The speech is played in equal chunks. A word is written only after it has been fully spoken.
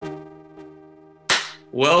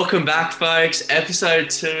Welcome back, folks. Episode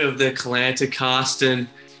 2 of the Calanta cast. And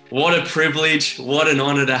what a privilege, what an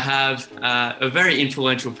honor to have a very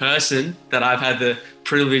influential person that I've had the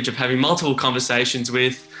privilege of having multiple conversations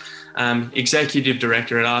with, executive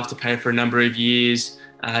director at Afterpay for a number of years,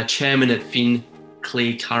 chairman at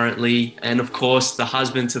FinClear currently, and of course, the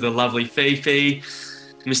husband to the lovely Fifi,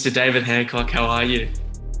 Mr. David Hancock. How are you?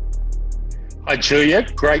 Hi, Julia.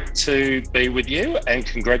 Great to be with you, and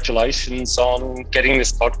congratulations on getting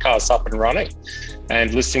this podcast up and running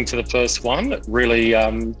and listening to the first one. Really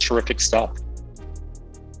terrific stuff.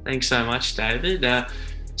 Thanks so much, David.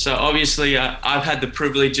 So obviously, I've had the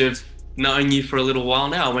privilege of knowing you for a little while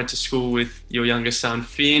now. I went to school with your younger son,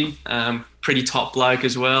 Finn, pretty top bloke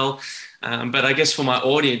as well. But I guess for my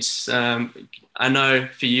audience, I know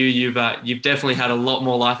for you, you've definitely had a lot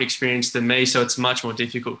more life experience than me, so it's a much more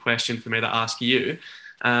difficult question for me to ask you.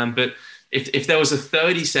 But if there was a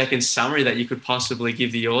 30-second summary that you could possibly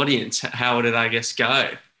give the audience, how would it, I guess,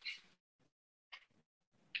 go?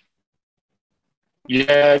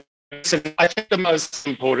 Yeah, so I think the most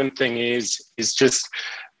important thing is just,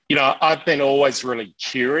 I've been always really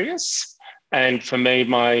curious. And for me,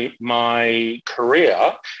 my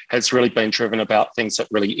career has really been driven about things that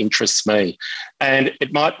really interest me. And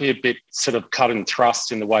it might be a bit sort of cut and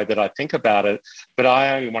thrust in the way that I think about it, but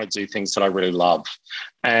I only want to do things that I really love.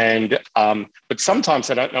 And but sometimes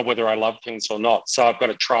I don't know whether I love things or not, so I've got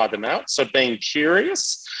to try them out. So being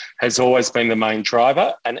curious has always been the main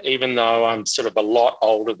driver. And even though I'm sort of a lot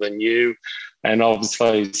older than you, and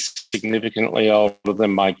obviously significantly older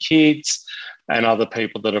than my kids, and other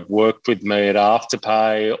people that have worked with me at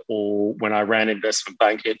Afterpay or when I ran investment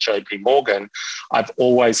banking at JP Morgan, I've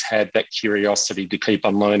always had that curiosity to keep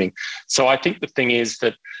on learning. So I think the thing is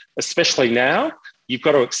that, especially now, you've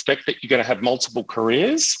got to expect that you're going to have multiple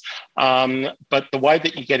careers. But the way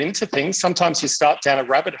that you get into things, sometimes you start down a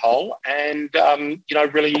rabbit hole and,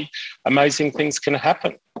 really amazing things can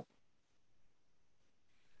happen.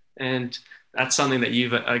 And that's something that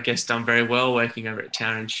you've, I guess, done very well, working over at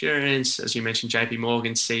Tower Insurance, as you mentioned, JP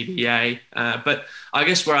Morgan, CBA. But I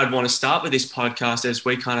guess where I'd want to start with this podcast, as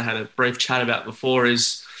we kind of had a brief chat about before,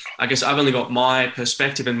 is I guess I've only got my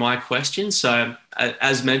perspective and my questions. So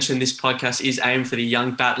as mentioned, this podcast is aimed for the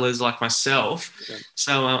young battlers like myself. Okay.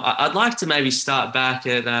 So I'd like to maybe start back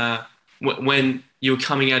at when you were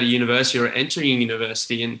coming out of university or entering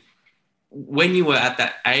university, and when you were at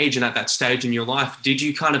that age and at that stage in your life, did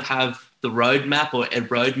you kind of have the roadmap or a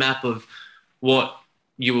roadmap of what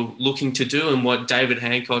you were looking to do and what David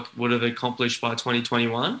Hancock would have accomplished by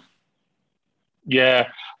 2021? Yeah,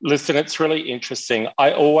 listen, it's really interesting.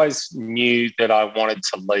 I always knew that I wanted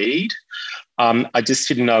to lead. I just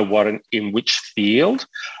didn't know in which field.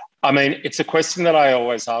 I mean, it's a question that I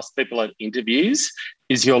always ask people at interviews.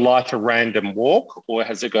 Is your life a random walk or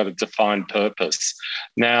has it got a defined purpose?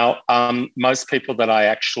 Now, most people that I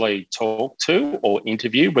actually talk to or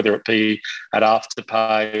interview, whether it be at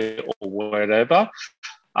Afterpay or whatever,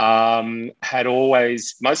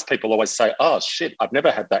 most people always say, oh, shit, I've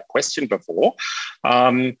never had that question before.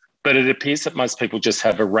 But it appears that most people just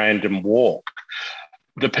have a random walk.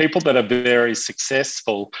 The people that are very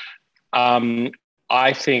successful,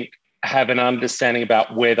 I think, have an understanding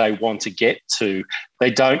about where they want to get to. They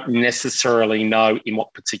don't necessarily know in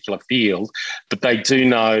what particular field, but they do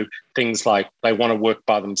know things like they want to work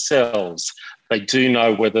by themselves. They do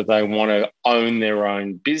know whether they want to own their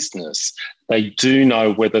own business. They do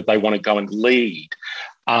know whether they want to go and lead.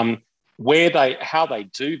 How they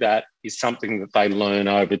do that is something that they learn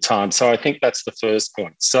over time. So I think that's the first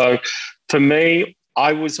point. So for me,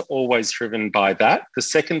 I was always driven by that. The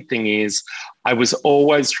second thing is I was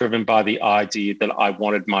always driven by the idea that I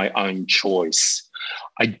wanted my own choice.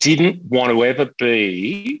 I didn't want to ever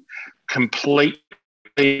be completely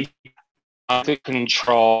under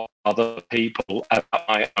control of other people about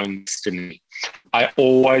my own destiny. I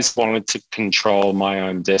always wanted to control my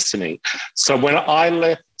own destiny. So when I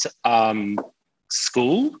left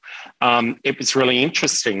school, it was really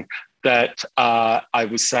interesting that I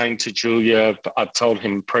was saying to Julia, I've told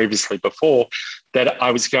him previously before, that I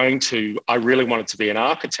really wanted to be an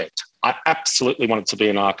architect. I absolutely wanted to be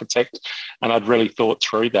an architect, and I'd really thought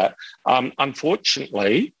through that.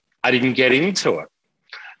 Unfortunately, I didn't get into it.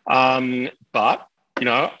 But,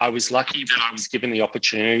 I was lucky that I was given the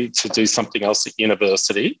opportunity to do something else at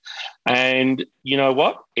university. And you know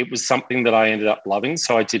what? It was something that I ended up loving.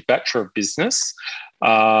 So I did Bachelor of Business.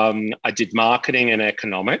 I did marketing and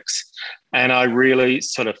economics, and I really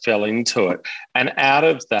sort of fell into it. And out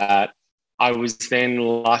of that, I was then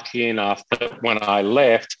lucky enough that when I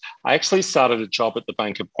left, I actually started a job at the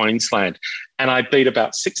Bank of Queensland, and I beat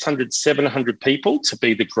about 600, 700 people to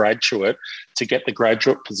be the graduate, to get the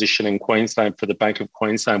graduate position in Queensland for the Bank of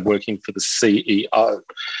Queensland, working for the CEO.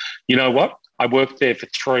 You know what? I worked there for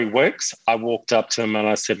 3 weeks. I walked up to him and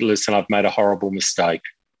I said, listen, I've made a horrible mistake.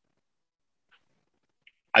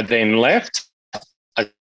 I then left. I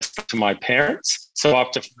spoke to my parents. So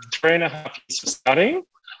after 3.5 years of studying,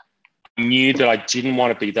 I knew that I didn't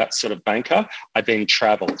want to be that sort of banker. I then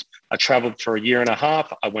travelled. I travelled for 1.5 years.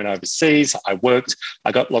 I went overseas. I worked.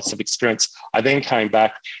 I got lots of experience. I then came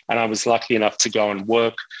back and I was lucky enough to go and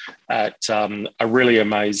work at a really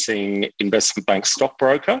amazing investment bank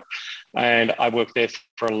stockbroker. And I worked there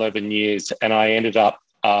for 11 years and I ended up,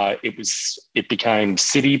 it became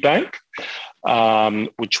Citibank,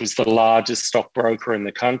 which was the largest stockbroker in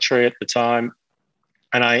the country at the time.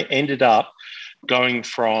 And I ended up going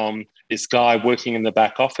from this guy working in the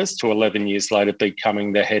back office to 11 years later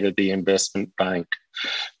becoming the head of the investment bank.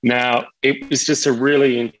 Now, it was just a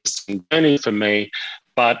really interesting journey for me.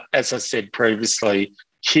 But as I said previously,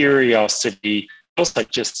 curiosity, also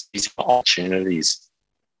just these opportunities.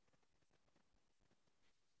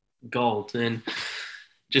 Gold. And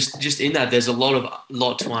just in that, there's a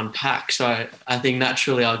lot to unpack. So I think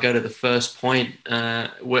naturally I'll go to the first point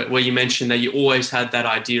where you mentioned that you always had that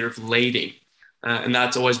idea of leading. And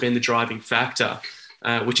that's always been the driving factor,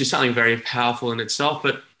 which is something very powerful in itself.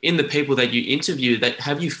 But in the people that you interview,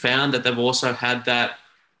 have you found that they've also had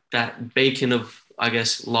that beacon of, I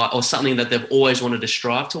guess, light, or something that they've always wanted to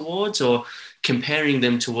strive towards, or comparing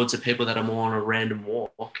them towards the people that are more on a random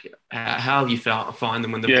walk? How have you find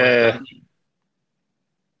them when they're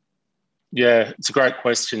Yeah, it's a great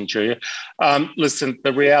question, Julia. Listen,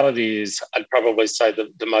 the reality is I'd probably say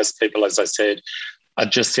that the most people, as I said, are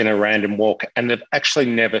just in a random walk and they've actually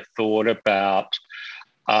never thought about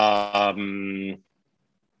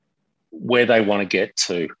where they want to get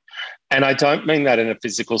to. And I don't mean that in a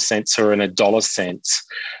physical sense or in a dollar sense,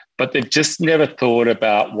 but they've just never thought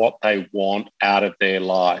about what they want out of their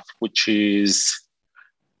life, which is,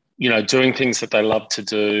 you know, doing things that they love to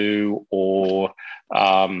do, or,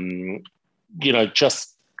 you know,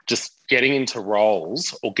 just getting into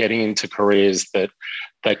roles or getting into careers that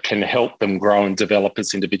can help them grow and develop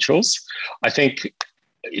as individuals. I think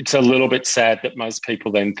it's a little bit sad that most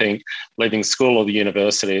people then think leaving school or the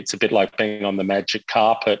university, it's a bit like being on the magic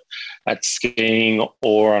carpet at skiing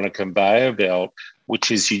or on a conveyor belt,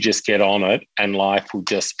 which is you just get on it and life will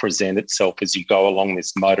just present itself as you go along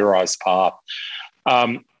this motorized path.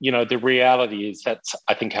 You know, the reality is that's,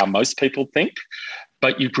 I think, how most people think,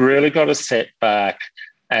 but you've really got to set back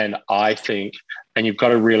and you've got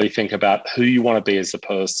to really think about who you want to be as a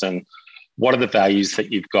person, what are the values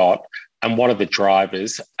that you've got, and what are the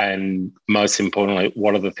drivers, and most importantly,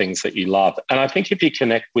 what are the things that you love. And I think if you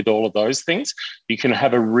connect with all of those things, you can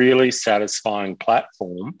have a really satisfying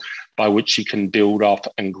platform by which you can build off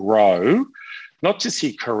and grow, not just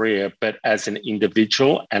your career, but as an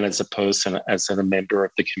individual and as a person, as a member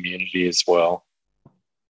of the community as well.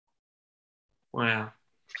 Wow.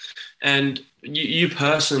 And you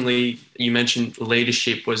personally, you mentioned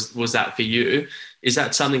leadership was that for you? Is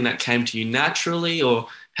that something that came to you naturally, or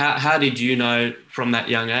how did you know from that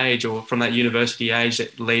young age or from that university age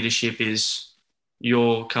that leadership is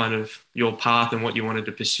your path and what you wanted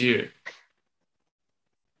to pursue?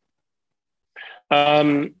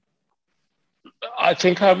 I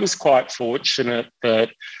think I was quite fortunate that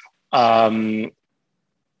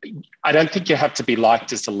I don't think you have to be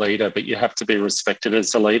liked as a leader, but you have to be respected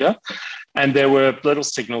as a leader. And there were little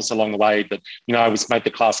signals along the way that, you know, I was made the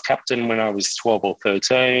class captain when I was 12 or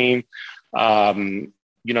 13.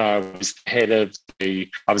 You know, I was I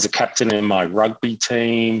was a captain in my rugby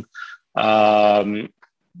team. You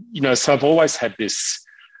know, so I've always had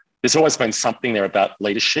there's always been something there about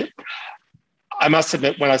leadership. I must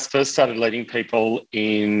admit, when I first started leading people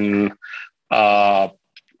in,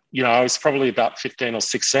 you know, I was probably about 15 or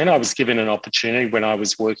 16. I was given an opportunity when I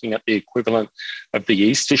was working at the equivalent of the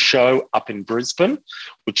Easter show up in Brisbane,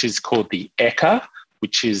 which is called the Ekka,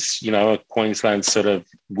 which is, you know, a Queensland sort of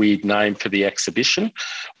weird name for the exhibition,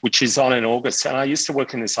 which is on in August. And I used to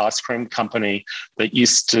work in this ice cream company that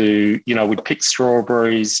used to, you know, we'd pick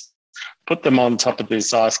strawberries, put them on top of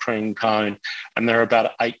this ice cream cone, and there are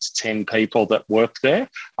about 8 to 10 people that worked there.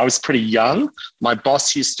 I was pretty young. My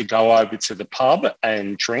boss used to go over to the pub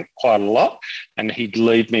and drink quite a lot, and he'd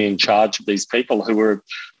leave me in charge of these people who were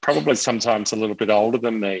probably sometimes a little bit older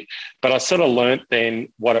than me. But I sort of learnt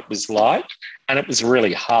then what it was like, and it was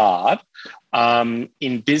really hard.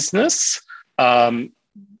 In business,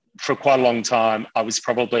 for quite a long time, I was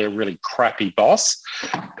probably a really crappy boss.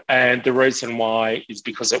 And the reason why is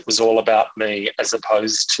because it was all about me as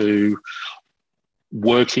opposed to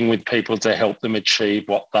working with people to help them achieve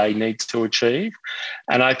what they need to achieve.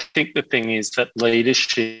 And I think the thing is that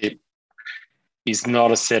leadership is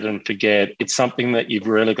not a set and forget. It's something that you've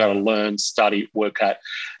really got to learn, study, work at.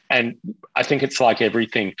 And I think it's like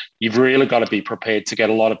everything. You've really got to be prepared to get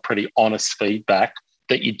a lot of pretty honest feedback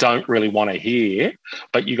that you don't really want to hear,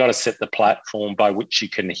 but you got to set the platform by which you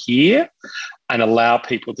can hear and allow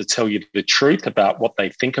people to tell you the truth about what they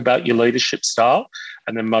think about your leadership style.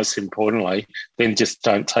 And then most importantly, then just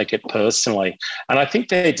don't take it personally. And I think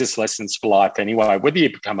they're just lessons for life anyway, whether you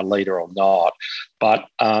become a leader or not. But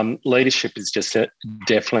leadership is just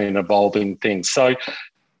definitely an evolving thing. So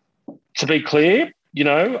to be clear,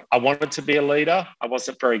 I wanted to be a leader. I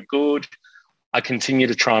wasn't very good. I continue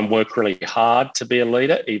to try and work really hard to be a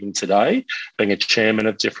leader, even today, being a chairman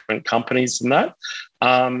of different companies and that.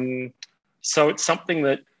 So it's something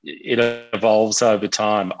that it evolves over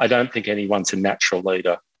time. I don't think anyone's a natural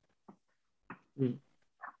leader.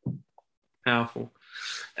 Powerful.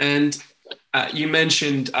 And you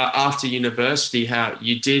mentioned after university how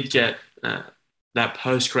you did get that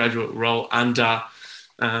postgraduate role under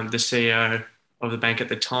the CEO of the bank at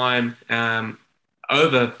the time,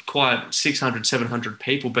 over quite 600, 700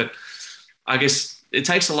 people. But I guess it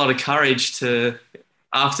takes a lot of courage to,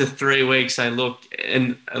 after 3 weeks, say, look,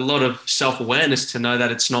 and a lot of self-awareness to know that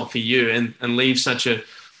it's not for you and leave such a,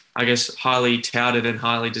 I guess, highly touted and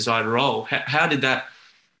highly desired role. How did that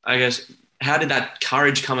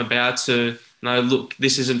courage come about to know, look,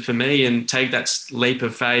 this isn't for me, and take that leap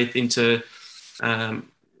of faith into,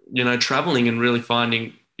 traveling and really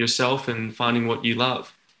finding yourself and finding what you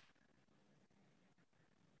love?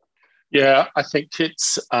 Yeah, I think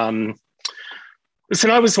it's listen,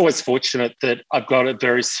 I was always fortunate that I've got a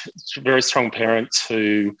very, very strong parents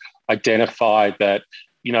who identify that,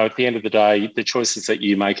 at the end of the day, the choices that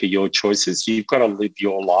you make are your choices. You've got to live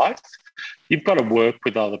your life. You've got to work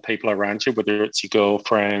with other people around you, whether it's your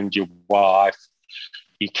girlfriend, your wife,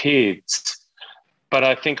 your kids. But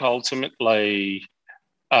I think ultimately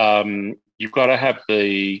you've got to have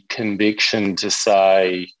the conviction to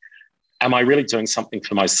say, am I really doing something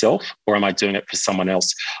for myself or am I doing it for someone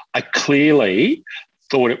else? I clearly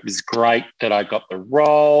thought it was great that I got the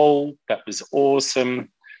role. That was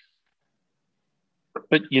awesome.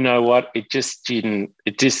 But you know what? It just didn't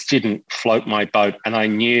float my boat. And I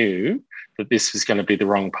knew that this was going to be the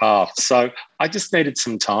wrong path. So I just needed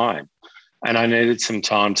some time. And I needed some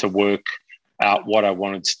time to work out what I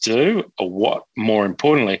wanted to do, or what, more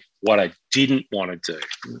importantly, what I didn't want to do,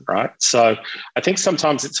 right? So I think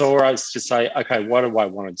sometimes it's all right to say, okay, what do I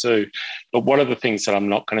want to do? But what are the things that I'm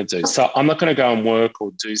not going to do? So I'm not going to go and work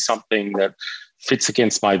or do something that fits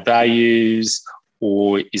against my values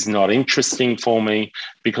or is not interesting for me,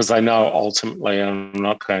 because I know ultimately I'm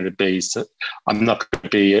not going to be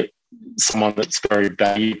someone that's very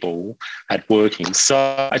valuable at working.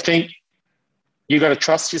 So I think you've got to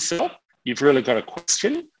trust yourself. You've really got to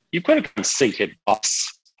question. You've got to go and seek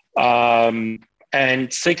advice.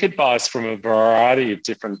 And seek advice from a variety of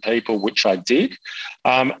different people, which I did.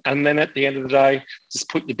 And then at the end of the day, just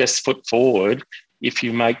put your best foot forward if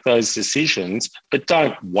you make those decisions, but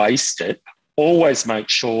don't waste it. Always make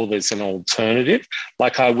sure there's an alternative.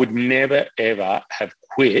 Like, I would never, ever have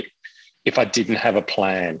quit if I didn't have a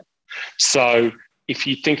plan. So if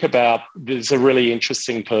you think about, there's a really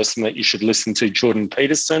interesting person that you should listen to, Jordan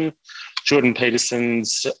Peterson. Jordan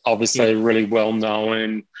Peterson's obviously really well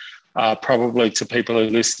known, probably to people who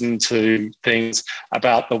listen to things,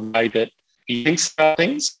 about the way that he thinks about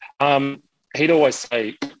things. He'd always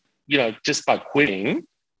say, just by quitting,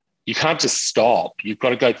 you can't just stop. You've got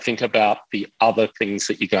to go think about the other things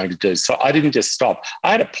that you're going to do. So I didn't just stop.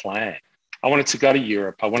 I had a plan. I wanted to go to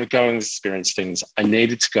Europe. I wanted to go and experience things. I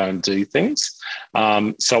needed to go and do things.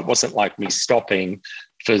 So it wasn't like me stopping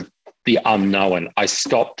for the unknown. I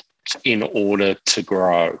stopped in order to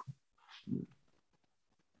grow.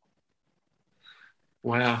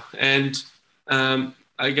 Wow. And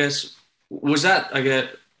I guess, was that,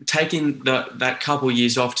 taking that couple of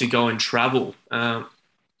years off to go and travel?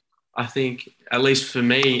 I think, at least for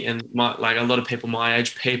me and a lot of people my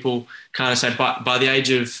age, people kind of say by the age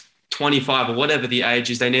of 25 or whatever the age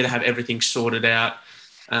is, they need to have everything sorted out.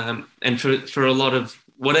 And for a lot of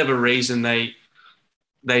whatever reason, they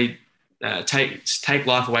take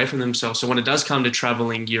life away from themselves. So when it does come to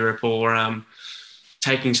traveling Europe or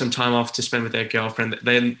taking some time off to spend with their girlfriend,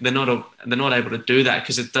 they're not able to do that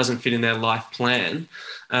because it doesn't fit in their life plan.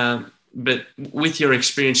 but with your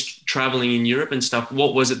experience traveling in Europe and stuff,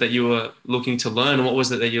 what was it that you were looking to learn, and what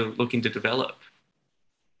was it that you're looking to develop?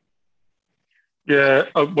 Yeah,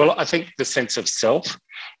 well, I think the sense of self.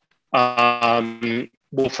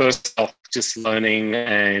 Well, first off, just learning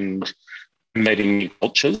and meeting new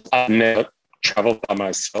cultures. I never traveled by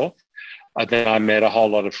myself. Then I met a whole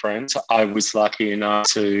lot of friends. I was lucky enough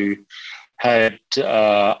to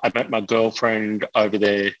I met my girlfriend over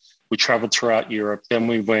there. We traveled throughout Europe. Then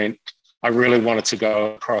we went, I really wanted to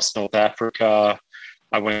go across North Africa.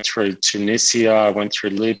 I went through Tunisia, I went through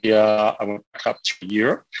Libya, I went back up to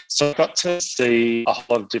Europe. So I got to see a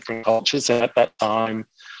whole lot of different cultures. And at that time,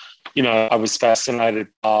 I was fascinated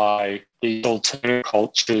by these alternative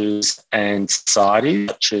cultures and societies,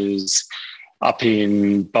 such as up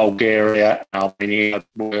in Bulgaria and Albania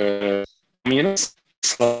were communists,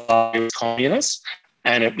 Slovak communists,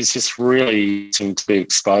 and it was just really interesting to be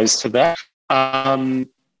exposed to that.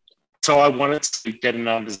 So I wanted to get an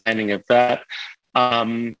understanding of that.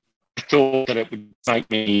 I thought that it would make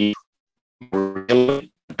me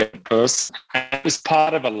really a better person. And it was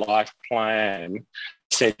part of a life plan.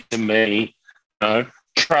 Said to me,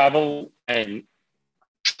 travel and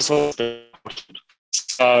so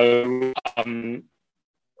I'm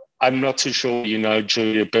not too sure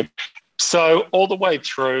Julia, but so all the way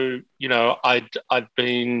through, I'd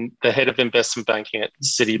been the head of investment banking at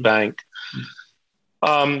Citibank.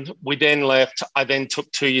 We then left. I then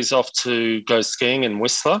took 2 years off to go skiing in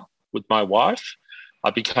Whistler with my wife.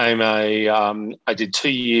 I did 2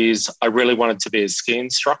 years. I really wanted to be a ski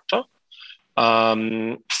instructor.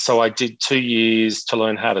 So I did 2 years to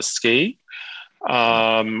learn how to ski.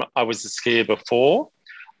 I was a skier before.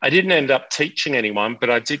 I didn't end up teaching anyone, but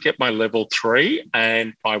I did get my level 3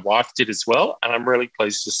 and my wife did as well. And I'm really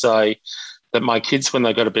pleased to say that my kids, when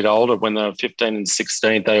they got a bit older, when they were 15 and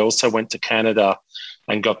 16, they also went to Canada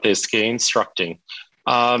and got their ski instructing.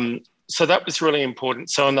 So that was really important.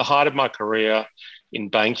 So in the height of my career in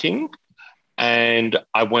banking, and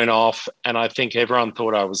I went off and I think everyone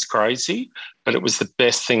thought I was crazy, but it was the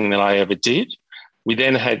best thing that I ever did. We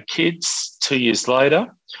then had kids 2 years later.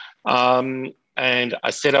 And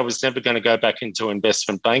I said I was never going to go back into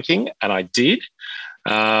investment banking, and I did.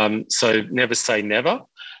 So never say never.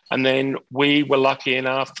 And then we were lucky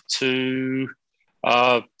enough to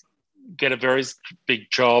get a very big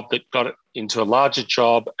job that got it into a larger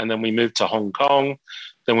job. And then we moved to Hong Kong,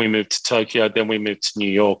 then we moved to Tokyo, then we moved to New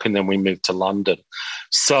York, and then we moved to London.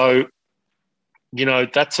 So,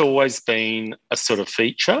 that's always been a sort of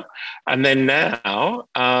feature. And then now,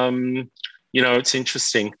 it's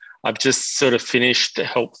interesting. I've just sort of finished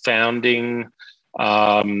help founding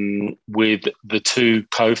with the 2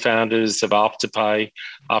 co-founders of Afterpay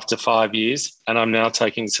after 5 years, and I'm now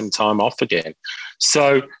taking some time off again.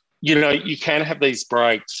 So, you can have these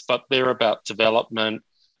breaks, but they're about development.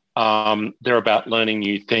 They're about learning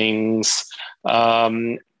new things.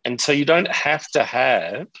 And so you don't have to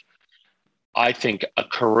have, I think, a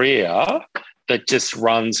career that just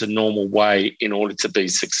runs a normal way in order to be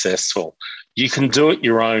successful. You can do it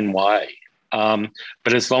your own way.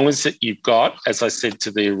 But as long as you've got, as I said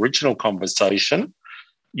to the original conversation,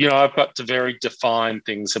 I've got to very define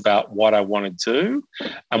things about what I want to do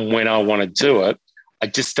and when I want to do it. I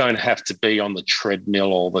just don't have to be on the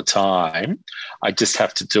treadmill all the time. I just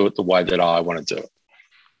have to do it the way that I want to do it.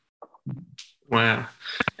 Wow.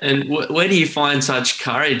 And where do you find such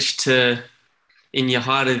courage to, in the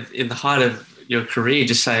height of your career,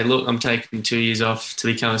 just say, look, I'm taking 2 years off to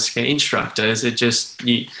become a ski instructor? Is it just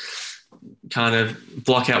you kind of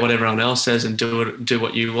block out what everyone else says and do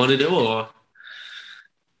what you want to do, or?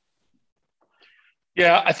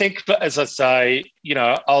 Yeah, I think, as I say,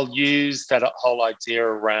 I'll use that whole idea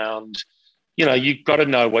around, you've got to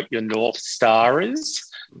know what your North Star is,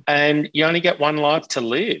 and you only get one life to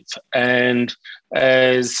live. And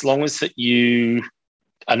as long as that you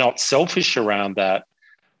are not selfish around that.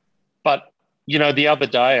 But, the other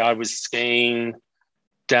day I was skiing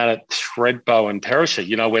down at Thredbo and Perisher.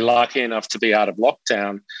 We're lucky enough to be out of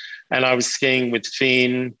lockdown. And I was skiing with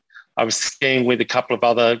Finn. I was skiing with a couple of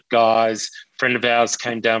other guys. A friend of ours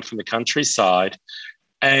came down from the countryside.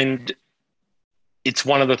 And it's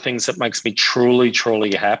one of the things that makes me truly,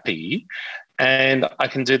 truly happy. And I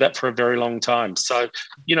can do that for a very long time. So,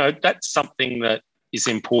 that's something that is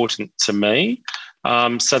important to me.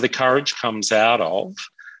 So the courage comes out of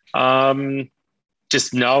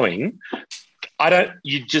just knowing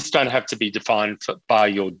you just don't have to be defined by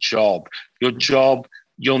your job. Your job,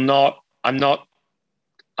 I'm not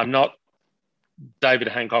David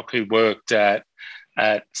Hancock who worked at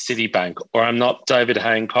Citibank, or I'm not David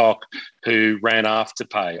Hancock who ran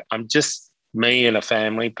Afterpay. I'm just me and a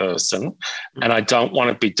family person, and I don't want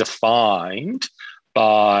to be defined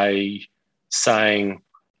by saying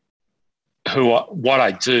what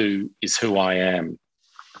I do is who I am.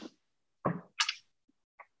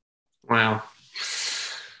 Wow.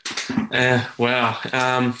 Wow.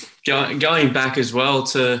 Going back as well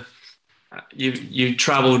to you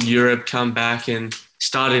traveled Europe, come back and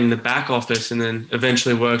started in the back office, and then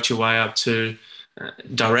eventually worked your way up to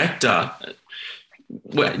director.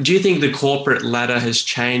 Do you think the corporate ladder has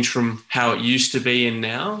changed from how it used to be and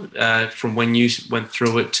now, from when you went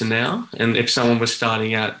through it to now? And if someone was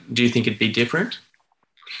starting out, do you think it'd be different?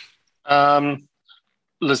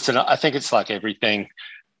 Listen, I think it's like everything.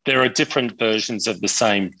 There are different versions of the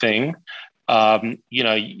same thing.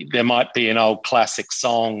 There might be an old classic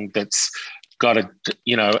song that's got a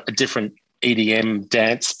different EDM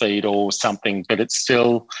dance beat or something, but it's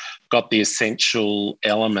still got the essential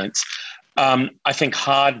elements. I think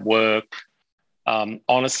hard work,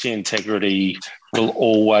 honesty, integrity will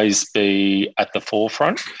always be at the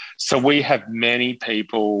forefront. So we have many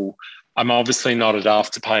people. I'm obviously not at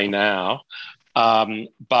Afterpay now,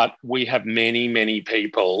 but we have many, many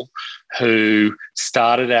people who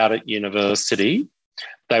started out at university.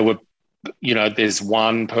 They were, there's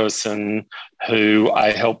one person who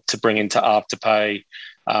I helped to bring into Afterpay.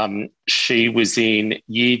 She was in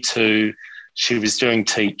year 2. She was doing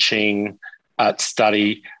teaching at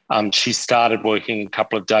study. She started working a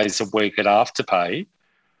couple of days a week at Afterpay.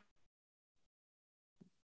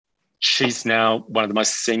 She's now one of the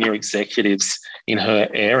most senior executives in her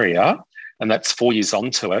area, and that's 4 years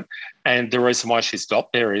onto it. And the reason why she's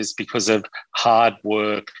got there is because of hard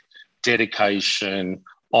work, dedication,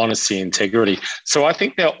 honesty, integrity. So I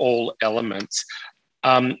think they're all elements.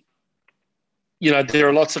 There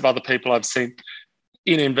are lots of other people I've seen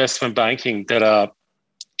in investment banking that are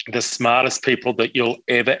the smartest people that you'll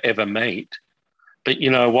ever meet. But you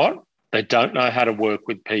know what? They don't know how to work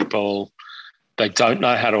with people. They don't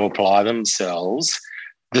know how to apply themselves.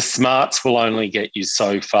 The smarts will only get you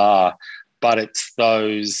so far, but it's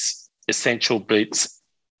those essential bits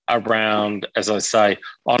around, as I say,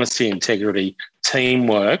 honesty, integrity,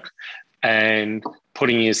 teamwork, and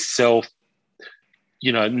putting yourself,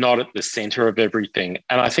 not at the centre of everything.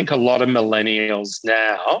 And I think a lot of millennials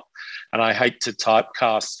now, and I hate to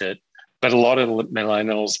typecast it, but a lot of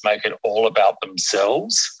millennials make it all about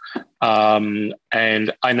themselves. And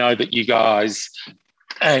I know that you guys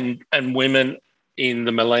and women in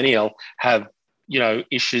the millennial have,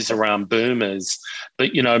 issues around boomers,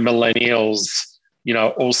 but, millennials,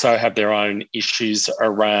 also have their own issues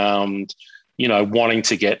around, wanting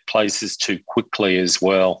to get places too quickly as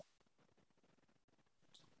well.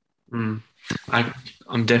 I'm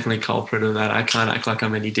definitely culprit of that. I can't act like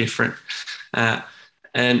I'm any different.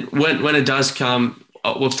 And when it does come,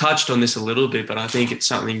 we've touched on this a little bit, but I think it's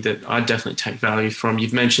something that I definitely take value from.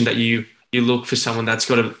 You've mentioned that you look for someone that's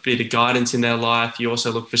got a bit of guidance in their life. You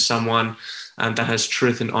also look for someone that has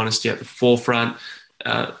truth and honesty at the forefront.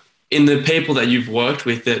 In the people that you've worked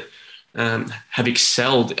with that have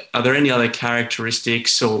excelled, are there any other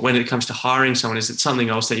characteristics, or when it comes to hiring someone, is it something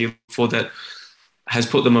else that you look for that has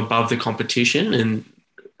put them above the competition and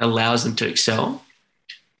allows them to excel?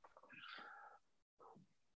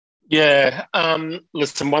 Yeah.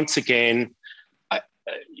 Listen, once again,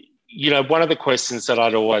 one of the questions that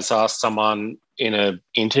I'd always ask someone in an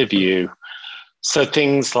interview, so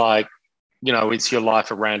things like, is your life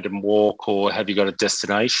a random walk or have you got a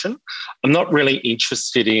destination? I'm not really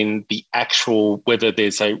interested in the actual, whether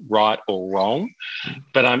there's a right or wrong,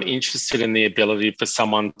 but I'm interested in the ability for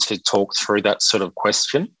someone to talk through that sort of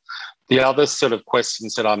question. The other sort of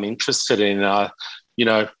questions that I'm interested in are,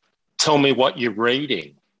 tell me what you're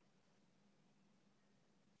reading.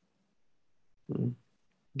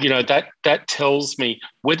 That tells me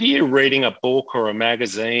whether you're reading a book or a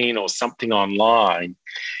magazine or something online,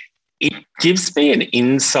 it gives me an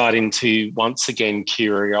insight into, once again,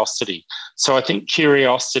 curiosity. So I think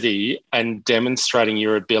curiosity and demonstrating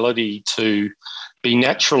your ability to be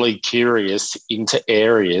naturally curious into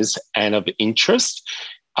areas and of interest,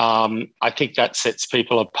 I think that sets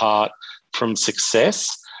people apart from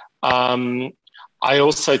success. I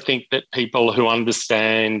also think that people who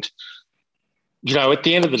understand, at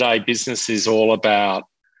the end of the day, business is all about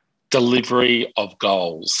delivery of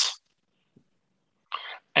goals.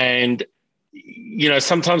 And,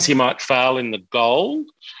 sometimes you might fail in the goal,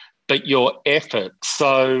 but your effort.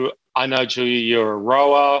 So I know, Julia, you're a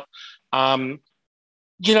rower.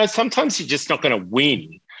 Sometimes you're just not going to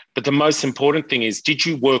win. But the most important thing is, did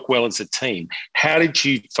you work well as a team? How did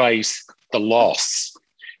you face the loss?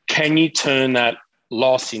 Can you turn that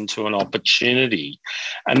loss into an opportunity.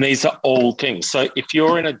 And these are all things. So if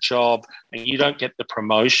you're in a job and you don't get the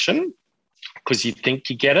promotion because you think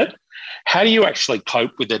you get it, how do you actually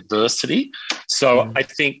cope with adversity? So I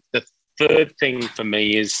think the third thing for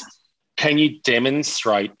me is, can you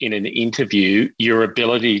demonstrate in an interview your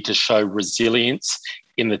ability to show resilience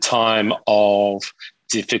in the time of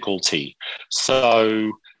difficulty?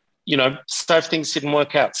 So, so if things didn't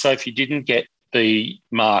work out, so if you didn't get the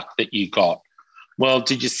mark that you got, well,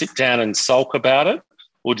 did you sit down and sulk about it?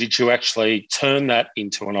 Or did you actually turn that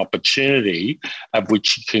into an opportunity of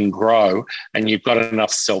which you can grow and you've got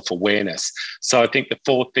enough self-awareness? So I think the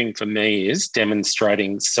fourth thing for me is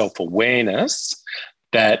demonstrating self-awareness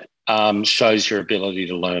that shows your ability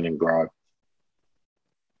to learn and grow.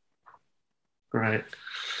 Great.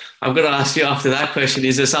 I've got to ask you after that question,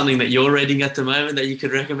 is there something that you're reading at the moment that you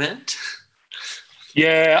could recommend?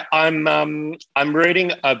 Yeah, I'm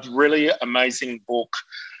reading a really amazing book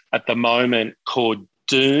at the moment called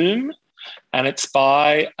Doom, and it's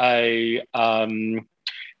by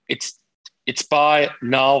it's by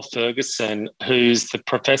Niall Ferguson, who's the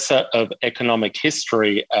professor of economic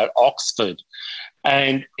history at Oxford,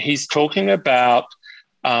 and he's talking about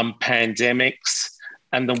pandemics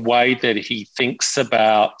and the way that he thinks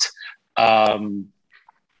about the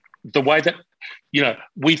way that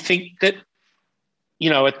we think that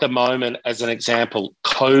at the moment, as an example,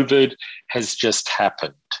 COVID has just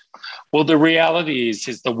happened. Well, the reality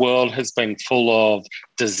is the world has been full of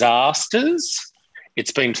disasters.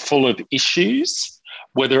 It's been full of issues,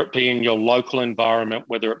 whether it be in your local environment,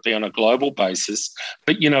 whether it be on a global basis.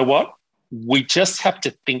 But you know what? We just have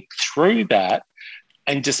to think through that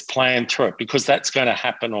and just plan through it, because that's going to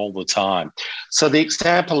happen all the time. So the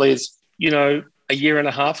example is, a year and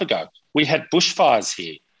a half ago, we had bushfires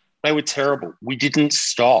here. They were terrible. We didn't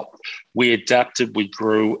stop. We adapted, we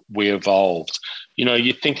grew, we evolved.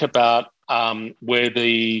 You think about where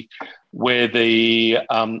the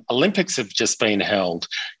Olympics have just been held.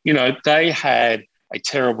 They had a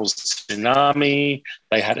terrible tsunami.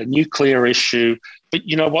 They had a nuclear issue. But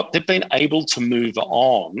you know what? They've been able to move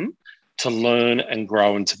on to learn and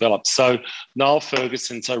grow and develop. So Niall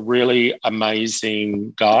Ferguson's a really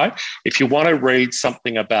amazing guy. If you want to read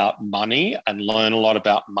something about money and learn a lot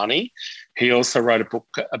about money, he also wrote a book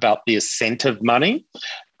about the ascent of money.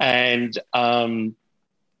 And The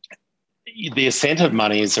Ascent of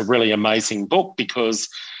Money is a really amazing book because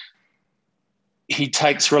he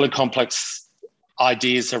takes really complex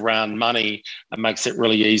ideas around money and makes it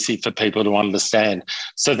really easy for people to understand.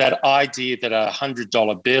 So that idea that a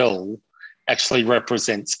 $100 bill actually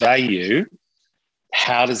represents value,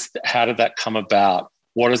 how did that come about?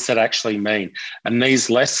 What does that actually mean? And these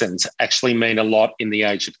lessons actually mean a lot in the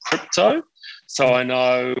age of crypto. So I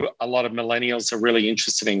know a lot of millennials are really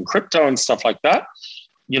interested in crypto and stuff like that.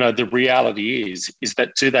 The reality is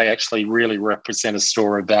that do they actually really represent a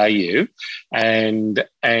store of value? And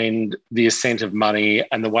the Ascent of Money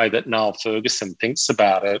and the way that Niall Ferguson thinks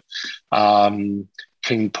about it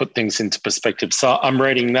can put things into perspective. So I'm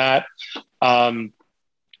reading that. I'm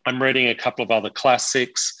reading a couple of other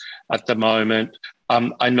classics at the moment.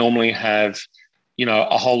 I normally have,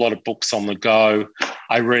 a whole lot of books on the go.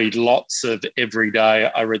 I read lots of every day.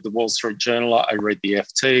 I read the Wall Street Journal. I read the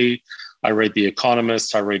FT. I read The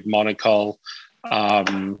Economist. I read Monocle.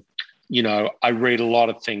 I read a lot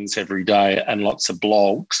of things every day and lots of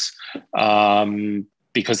blogs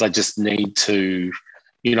because I just need to,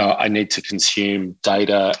 I need to consume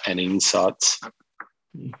data and insights.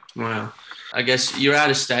 Wow. I guess you're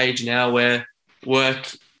at a stage now where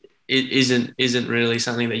work isn't really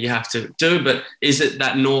something that you have to do, but is it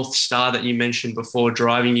that North Star that you mentioned before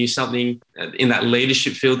driving you, something in that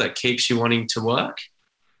leadership field that keeps you wanting to work?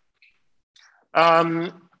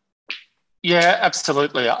 Yeah,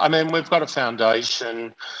 absolutely. I mean, we've got a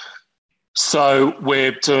foundation. So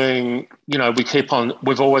we're doing,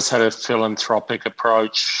 we've always had a philanthropic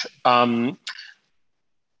approach,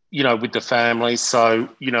 with the family. So,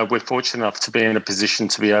 we're fortunate enough to be in a position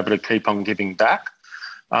to be able to keep on giving back.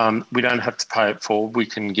 We don't have to pay it forward. We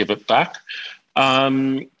can give it back.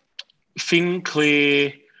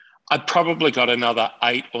 FinClear, I've probably got another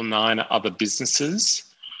 8 or 9 other businesses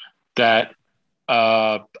that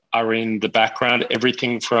are in the background,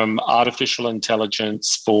 everything from artificial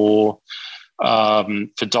intelligence for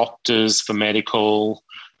doctors, for medical,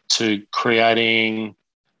 to creating,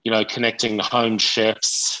 connecting home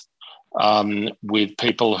chefs with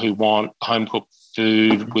people who want home-cooked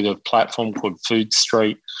food with a platform called Food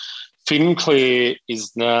Street. FinClear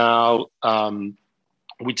is now,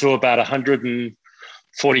 we do about $140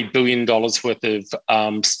 billion worth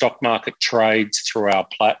of stock market trades through our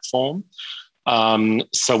platform.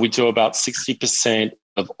 So we do about 60%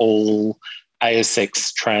 of all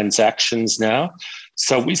ASX transactions now.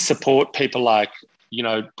 So we support people like,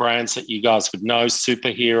 brands that you guys would know,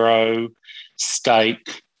 Superhero,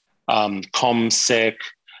 Stake, CommSec,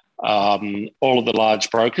 all of the large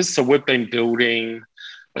brokers. So we've been building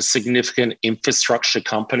a significant infrastructure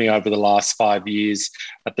company over the last 5 years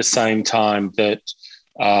at the same time that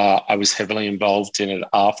I was heavily involved in at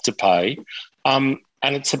Afterpay. And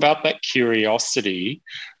it's about that curiosity,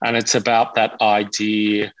 and it's about that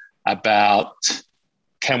idea about,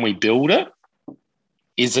 can we build it?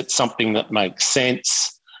 Is it something that makes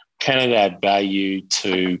sense? Can it add value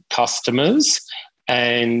to customers?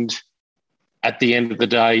 And at the end of the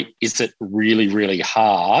day, is it really, really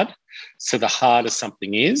hard? So the harder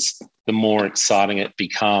something is, the more exciting it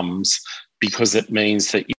becomes, because it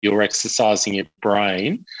means that you're exercising your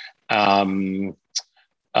brain.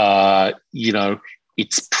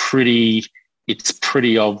 It's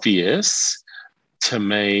pretty obvious to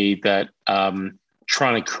me that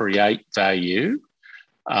trying to create value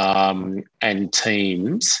and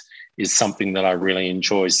teams is something that I really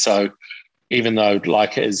enjoy. So even though,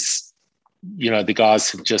 the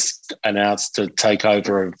guys have just announced a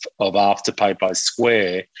takeover of Afterpay by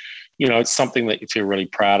Square, it's something that you feel really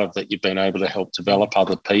proud of, that you've been able to help develop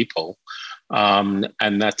other people. And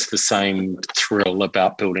that's the same thrill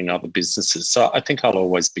about building other businesses. So I think I'll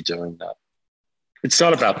always be doing that. It's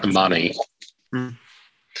not about the money.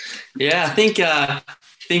 Yeah, I think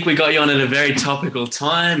we got you on at a very topical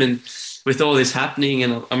time, and with all this happening,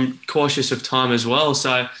 and I'm cautious of time as well.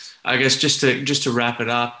 So I guess just to wrap it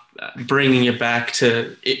up, bringing it back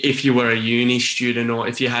to, if you were a uni student, or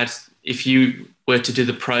if you were to do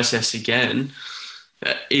the process again,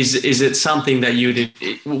 is it something that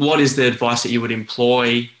what is the advice that you would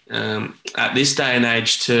employ at this day and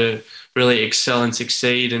age to really excel and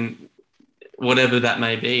succeed, and whatever that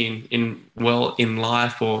may be in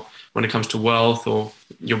life, or when it comes to wealth or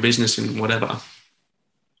your business and whatever?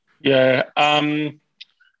 Yeah.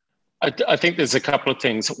 I think there's a couple of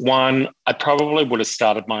things. One, I probably would have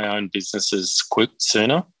started my own businesses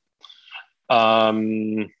sooner.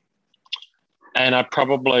 And I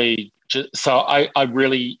probably I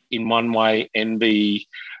really, in one way, envy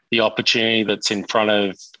the opportunity that's in front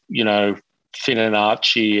of, Finn and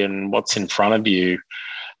Archie, and what's in front of you.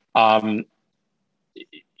 I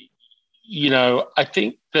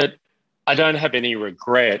think that I don't have any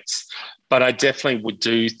regrets, but I definitely would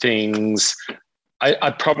do things.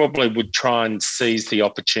 I probably would try and seize the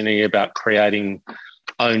opportunity about creating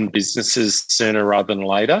own businesses sooner rather than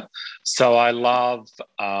later. So I love,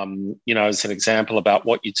 as an example about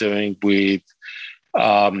what you're doing with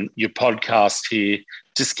your podcast here,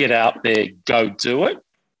 just get out there, go do it.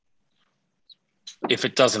 If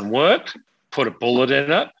it doesn't work, put a bullet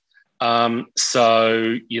in it.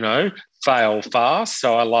 Fail fast.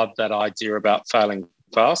 So I love that idea about failing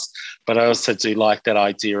fast, but I also do like that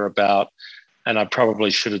idea about, and I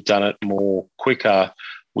probably should have done it more quicker,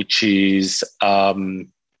 which is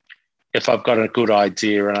if I've got a good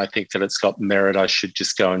idea and I think that it's got merit, I should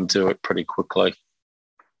just go and do it pretty quickly.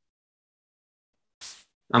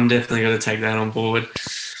 I'm definitely going to take that on board.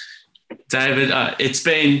 David, it's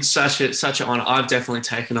been such an honor. I've definitely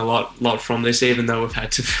taken a lot from this, even though we've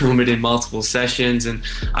had to film it in multiple sessions, and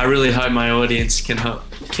I really hope my audience can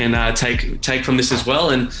take from this as well.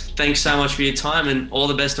 And thanks so much for your time, and all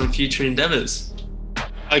the best on future endeavours.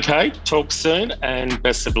 Okay, talk soon, and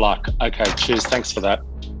best of luck. Okay, cheers. Thanks for that.